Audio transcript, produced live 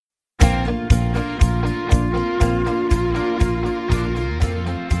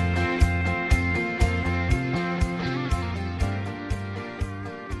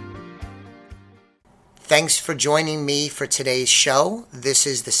Thanks for joining me for today's show. This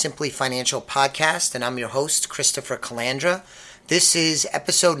is the Simply Financial Podcast, and I'm your host, Christopher Calandra. This is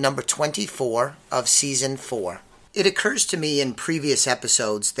episode number 24 of season 4. It occurs to me in previous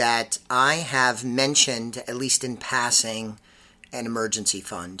episodes that I have mentioned, at least in passing, an emergency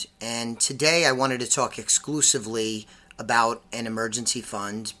fund. And today I wanted to talk exclusively about an emergency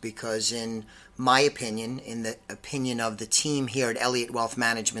fund because in my opinion, in the opinion of the team here at Elliott Wealth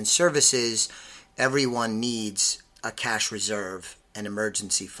Management Services, everyone needs a cash reserve, an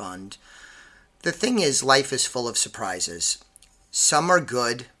emergency fund. The thing is, life is full of surprises. Some are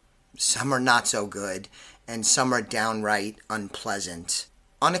good, some are not so good, and some are downright unpleasant.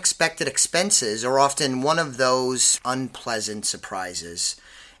 Unexpected expenses are often one of those unpleasant surprises.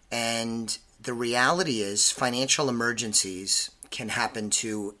 And the reality is, financial emergencies can happen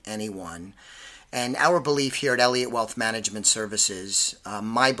to anyone. And our belief here at Elliott Wealth Management Services,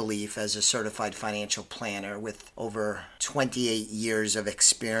 my belief as a certified financial planner with over 28 years of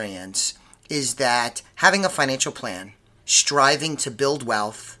experience, is that having a financial plan, striving to build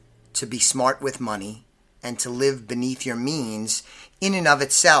wealth, to be smart with money, and to live beneath your means, in and of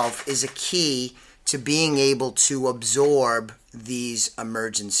itself is a key to being able to absorb these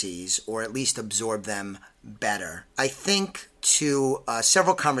emergencies, or at least absorb them better. I think to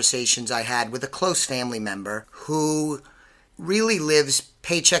several conversations I had with a close family member who really lives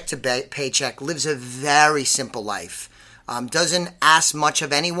paycheck to paycheck, lives a very simple life, doesn't ask much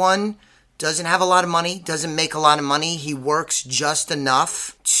of anyone, doesn't have a lot of money, doesn't make a lot of money. He works just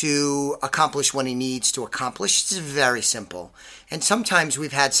enough to accomplish what he needs to accomplish. It's very simple. And sometimes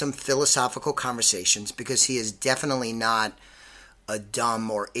we've had some philosophical conversations because he is definitely not a dumb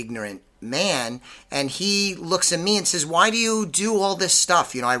or ignorant man, and he looks at me and says, why do you do all this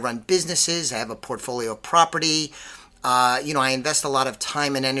stuff? I run businesses, I have a portfolio of property, I invest a lot of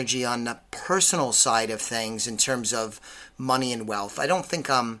time and energy on the personal side of things in terms of money and wealth. I don't think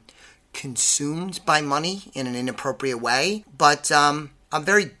I'm consumed by money in an inappropriate way, but I'm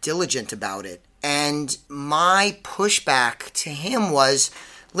very diligent about it. And my pushback to him was,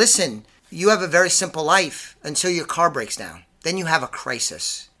 listen, you have a very simple life until your car breaks down. Then you have a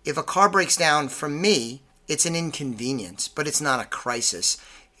crisis. If a car breaks down, for me, it's an inconvenience, but it's not a crisis.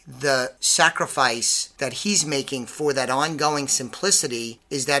 The sacrifice that he's making for that ongoing simplicity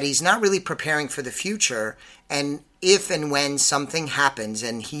is that he's not really preparing for the future. And if and when something happens,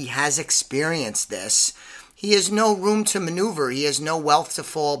 and he has experienced this, he has no room to maneuver. He has no wealth to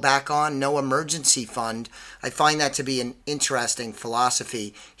fall back on, no emergency fund. I find that to be an interesting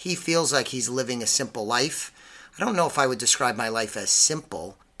philosophy. He feels like he's living a simple life. I don't know if I would describe my life as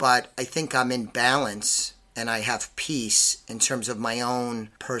simple, but I think I'm in balance and I have peace in terms of my own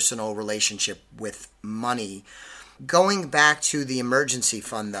personal relationship with money. Going back to the emergency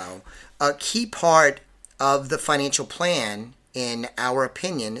fund, though, a key part of the financial plan, in our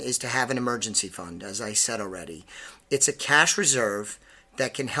opinion, is to have an emergency fund, as I said already. It's a cash reserve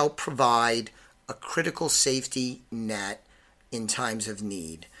that can help provide a critical safety net in times of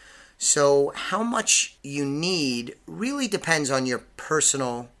need. So how much you need really depends on your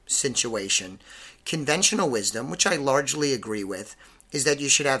personal situation. Conventional wisdom, which I largely agree with, is that you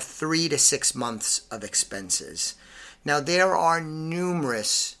should have 3 to 6 months of expenses. Now, there are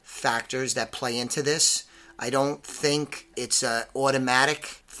numerous factors that play into this. I don't think it's an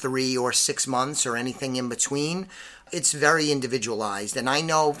automatic 3 or 6 months or anything in between. It's very individualized. And I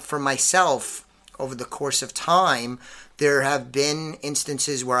know for myself, over the course of time, there have been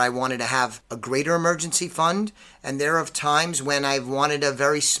instances where I wanted to have a greater emergency fund, and there are times when I've wanted a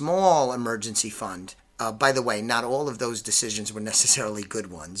very small emergency fund. By the way, not all of those decisions were necessarily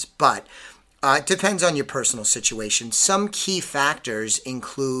good ones, but it depends on your personal situation. Some key factors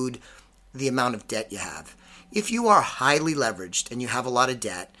include the amount of debt you have. If you are highly leveraged and you have a lot of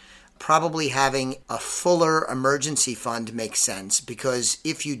debt, probably having a fuller emergency fund makes sense, because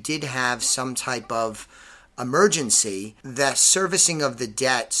if you did have some type of emergency, the servicing of the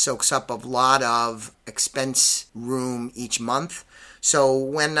debt soaks up a lot of expense room each month. So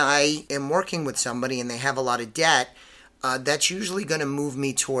when I am working with somebody and they have a lot of debt, that's usually going to move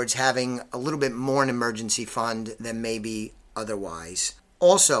me towards having a little bit more an emergency fund than maybe otherwise.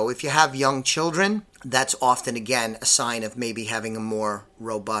 Also, if you have young children, that's often, again, a sign of maybe having a more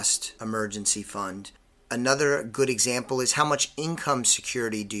robust emergency fund. Another good example is how much income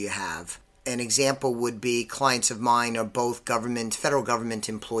security do you have? An example would be clients of mine are both federal government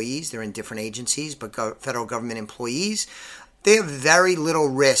employees. They're in different agencies, but federal government employees. They have very little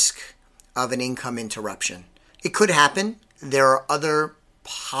risk of an income interruption. It could happen. There are other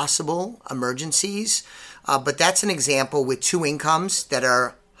possible emergencies, but that's an example with two incomes that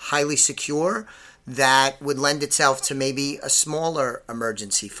are highly secure that would lend itself to maybe a smaller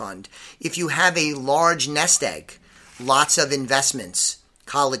emergency fund. If you have a large nest egg, lots of investments,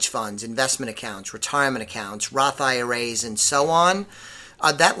 college funds, investment accounts, retirement accounts, Roth IRAs, and so on,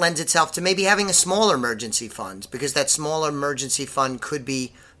 that lends itself to maybe having a smaller emergency fund, because that smaller emergency fund could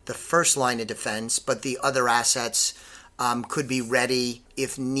be the first line of defense, but the other assets could be ready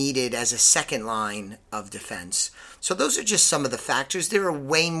if needed as a second line of defense. So those are just some of the factors. There are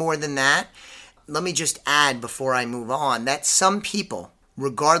way more than that. Let me just add before I move on that some people,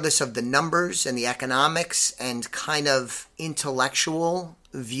 regardless of the numbers and the economics and kind of intellectual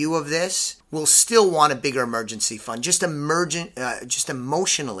view of this, will still want a bigger emergency fund. Just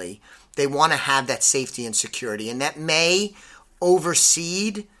emotionally, they want to have that safety and security, and that may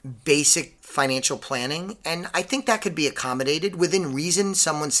oversee basic financial planning. And I think that could be accommodated within reason.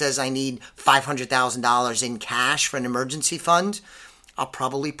 Someone says, I need $500,000 in cash for an emergency fund, I'll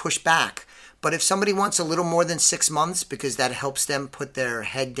probably push back. But if somebody wants a little more than 6 months because that helps them put their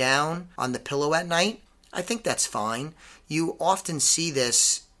head down on the pillow at night, I think that's fine. You often see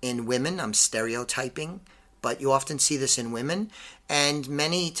this in women. I'm stereotyping, but you often see this in women. And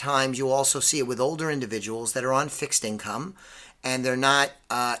many times you also see it with older individuals that are on fixed income, and they're not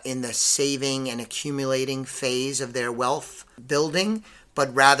in the saving and accumulating phase of their wealth building,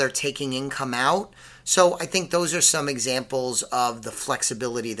 but rather taking income out. So I think those are some examples of the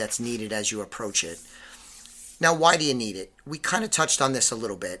flexibility that's needed as you approach it. Now, why do you need it? We kind of touched on this a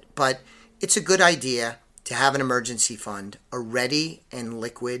little bit, but it's a good idea to have an emergency fund, a ready and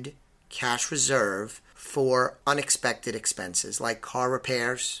liquid cash reserve for unexpected expenses like car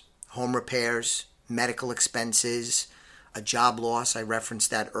repairs, home repairs, medical expenses, a job loss. I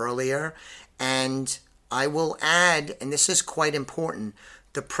referenced that earlier. And I will add, and this is quite important,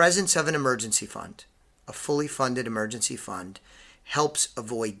 the presence of an emergency fund, a fully funded emergency fund, helps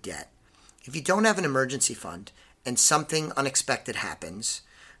avoid debt. If you don't have an emergency fund and something unexpected happens,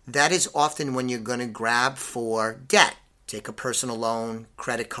 that is often when you're going to grab for debt. Take a personal loan,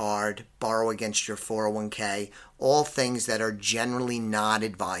 credit card, borrow against your 401k, all things that are generally not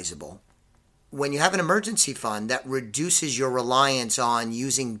advisable. When you have an emergency fund, that reduces your reliance on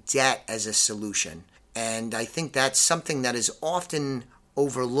using debt as a solution. And I think that's something that is often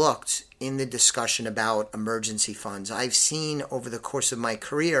overlooked in the discussion about emergency funds. I've seen over the course of my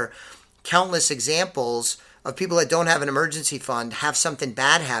career countless examples of people that don't have an emergency fund, have something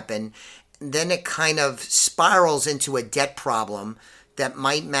bad happen, and then it kind of spirals into a debt problem that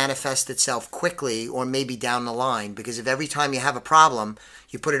might manifest itself quickly or maybe down the line. Because if every time you have a problem,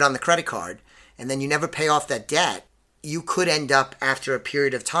 you put it on the credit card and then you never pay off that debt, you could end up after a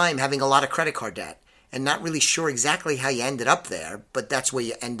period of time having a lot of credit card debt and not really sure exactly how you ended up there, but that's where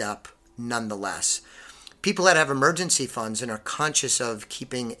you end up nonetheless. People that have emergency funds and are conscious of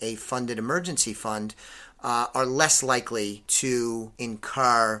keeping a funded emergency fund are less likely to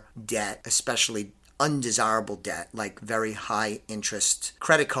incur debt, especially undesirable debt like very high interest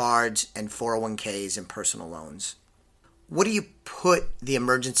credit cards and 401ks and personal loans. What do you put the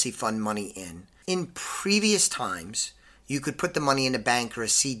emergency fund money in? In previous times, you could put the money in a bank or a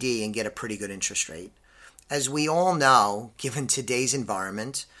CD and get a pretty good interest rate. As we all know, given today's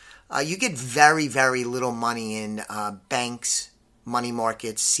environment, you get very, very little money in banks, money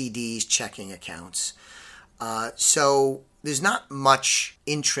markets, CDs, checking accounts. So there's not much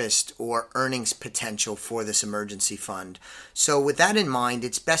interest or earnings potential for this emergency fund. So with that in mind,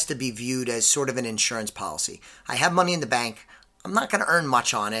 it's best to be viewed as sort of an insurance policy. I have money in the bank. I'm not going to earn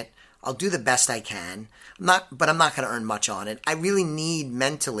much on it. I'll do the best I can, but I'm not going to earn much on it. I really need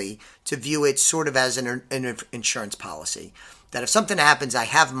mentally to view it sort of as an insurance policy. That if something happens, I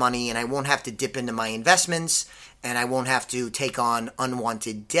have money and I won't have to dip into my investments and I won't have to take on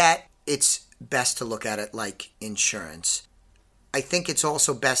unwanted debt. It's best to look at it like insurance. I think it's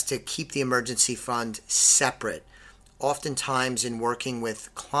also best to keep the emergency fund separate. Oftentimes in working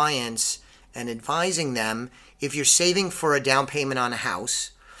with clients and advising them, if you're saving for a down payment on a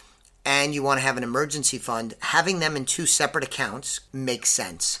house and you want to have an emergency fund, having them in two separate accounts makes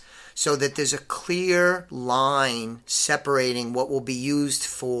sense, so that there's a clear line separating what will be used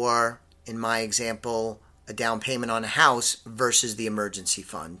for, in my example, a down payment on a house versus the emergency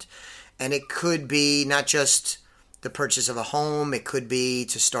fund. And it could be not just the purchase of a home, it could be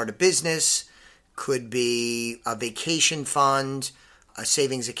to start a business, could be a vacation fund, a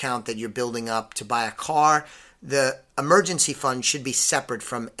savings account that you're building up to buy a car. The emergency fund should be separate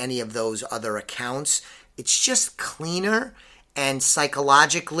from any of those other accounts. It's just cleaner and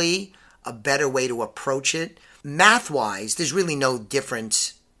psychologically a better way to approach it. Math-wise, there's really no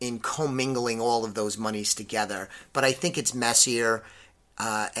difference in commingling all of those monies together, but I think it's messier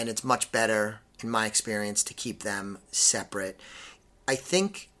and it's much better in my experience, to keep them separate. I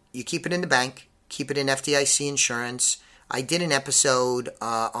think you keep it in the bank, keep it in FDIC insurance. I did an episode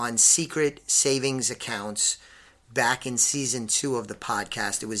on secret savings accounts back in season 2 of the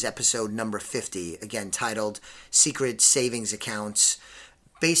podcast. It was episode number 50, again titled Secret Savings Accounts.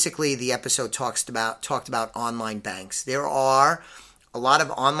 Basically, the episode talked about online banks. There are a lot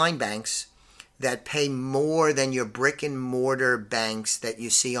of online banks that pay more than your brick and mortar banks that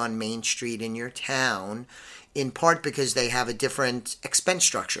you see on Main Street in your town, in part because they have a different expense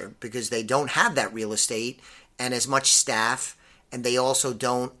structure, because they don't have that real estate and as much staff, and they also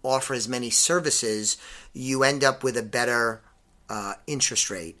don't offer as many services. You end up with a better interest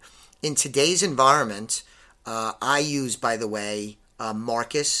rate. In today's environment, I use, by the way,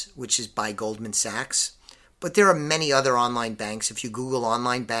 Marcus, which is by Goldman Sachs. But there are many other online banks. If you Google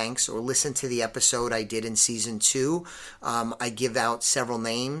online banks or listen to the episode I did in season 2, I give out several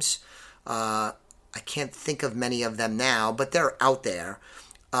names. I can't think of many of them now, but they're out there.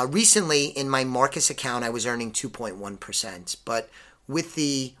 Recently, in my Marcus account, I was earning 2.1%. But with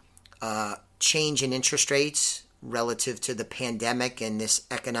the change in interest rates relative to the pandemic and this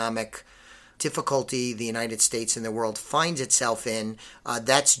economic difficulty the United States and the world finds itself in,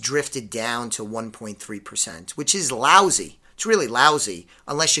 that's drifted down to 1.3%, which is lousy. It's really lousy,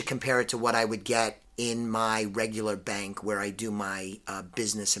 unless you compare it to what I would get in my regular bank where I do my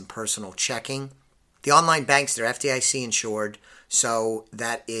business and personal checking. The online banks, they're FDIC insured, so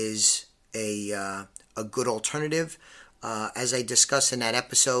that is a good alternative. As I discussed in that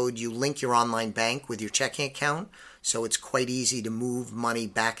episode, you link your online bank with your checking account, so it's quite easy to move money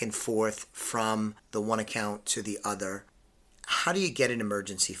back and forth from the one account to the other. How do you get an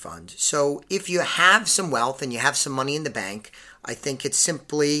emergency fund? So if you have some wealth and you have some money in the bank, I think it's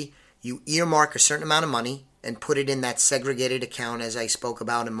simply you earmark a certain amount of money and put it in that segregated account, as I spoke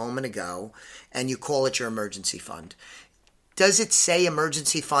about a moment ago, and you call it your emergency fund. Does it say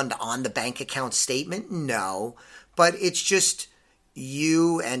emergency fund on the bank account statement? No, but it's just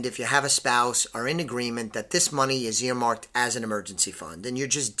you, and if you have a spouse, are in agreement that this money is earmarked as an emergency fund, and you're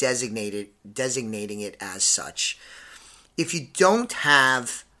just designating it as such. If you don't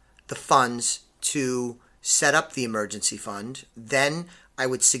have the funds to set up the emergency fund, then I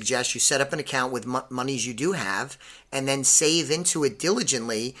would suggest you set up an account with monies you do have, and then save into it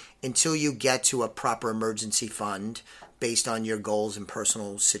diligently until you get to a proper emergency fund based on your goals and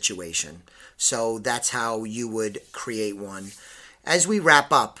personal situation. So that's how you would create one. As we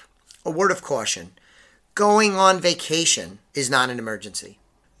wrap up, a word of caution. Going on vacation is not an emergency.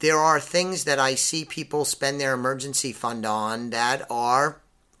 There are things that I see people spend their emergency fund on that are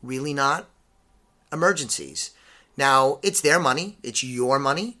really not emergencies. Now, it's their money. It's your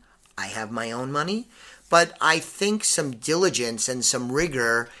money. I have my own money. But I think some diligence and some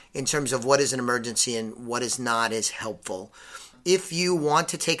rigor in terms of what is an emergency and what is not is helpful. If you want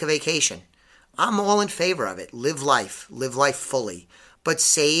to take a vacation, I'm all in favor of it. Live life fully, but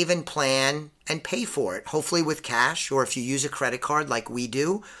save and plan and pay for it, hopefully with cash, or if you use a credit card like we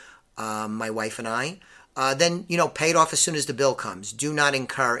do, my wife and I, then, pay it off as soon as the bill comes. Do not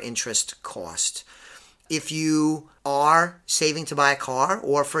incur interest cost. If you are saving to buy a car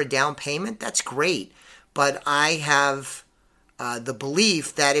or for a down payment, that's great. But I have the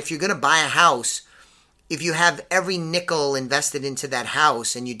belief that if you're going to buy a house, if you have every nickel invested into that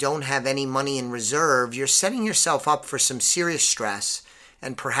house and you don't have any money in reserve, you're setting yourself up for some serious stress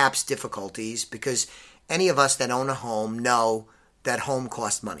and perhaps difficulties, because any of us that own a home know that home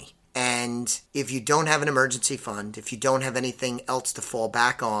costs money. And if you don't have an emergency fund, if you don't have anything else to fall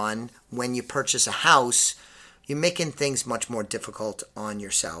back on when you purchase a house, you're making things much more difficult on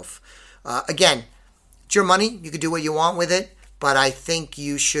yourself. Again, it's your money. You can do what you want with it. But I think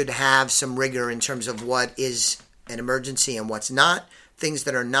you should have some rigor in terms of what is an emergency and what's not. Things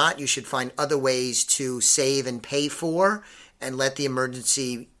that are not, you should find other ways to save and pay for, and let the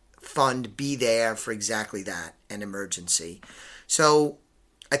emergency fund be there for exactly that, an emergency. So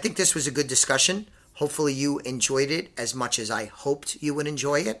I think this was a good discussion. Hopefully you enjoyed it as much as I hoped you would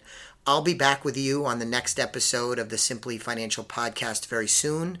enjoy it. I'll be back with you on the next episode of the Simply Financial Podcast very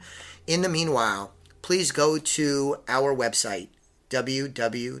soon. In the meanwhile, please go to our website,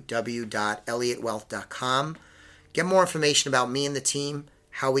 www.elliottwealth.com. Get more information about me and the team,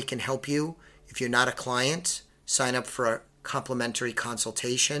 how we can help you. If you're not a client, sign up for a complimentary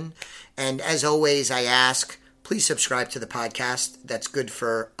consultation. And as always, I ask, please subscribe to the podcast. That's good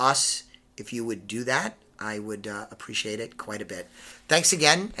for us. If you would do that, I would appreciate it quite a bit. Thanks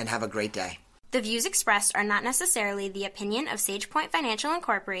again, and have a great day. The views expressed are not necessarily the opinion of SagePoint Financial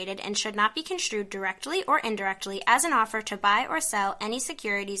Incorporated and should not be construed directly or indirectly as an offer to buy or sell any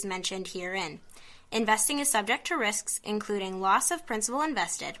securities mentioned herein. Investing is subject to risks, including loss of principal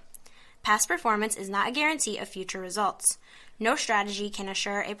invested. Past performance is not a guarantee of future results. No strategy can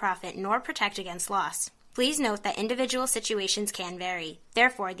assure a profit nor protect against loss. Please note that individual situations can vary.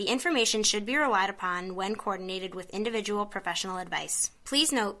 Therefore, the information should be relied upon when coordinated with individual professional advice.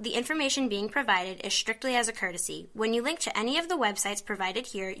 Please note, the information being provided is strictly as a courtesy. When you link to any of the websites provided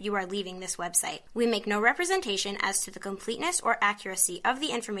here, you are leaving this website. We make no representation as to the completeness or accuracy of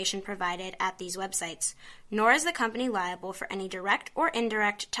the information provided at these websites, nor is the company liable for any direct or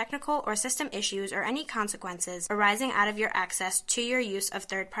indirect technical or system issues or any consequences arising out of your access to your use of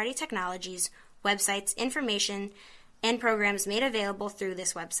third-party technologies, websites, information, and programs made available through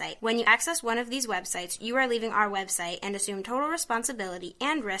this website. When you access one of these websites, you are leaving our website and assume total responsibility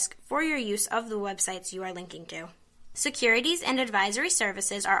and risk for your use of the websites you are linking to. Securities and advisory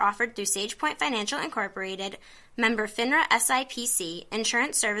services are offered through SagePoint Financial Incorporated, member FINRA SIPC.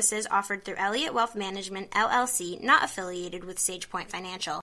 Insurance services offered through Elliott Wealth Management, LLC, not affiliated with SagePoint Financial.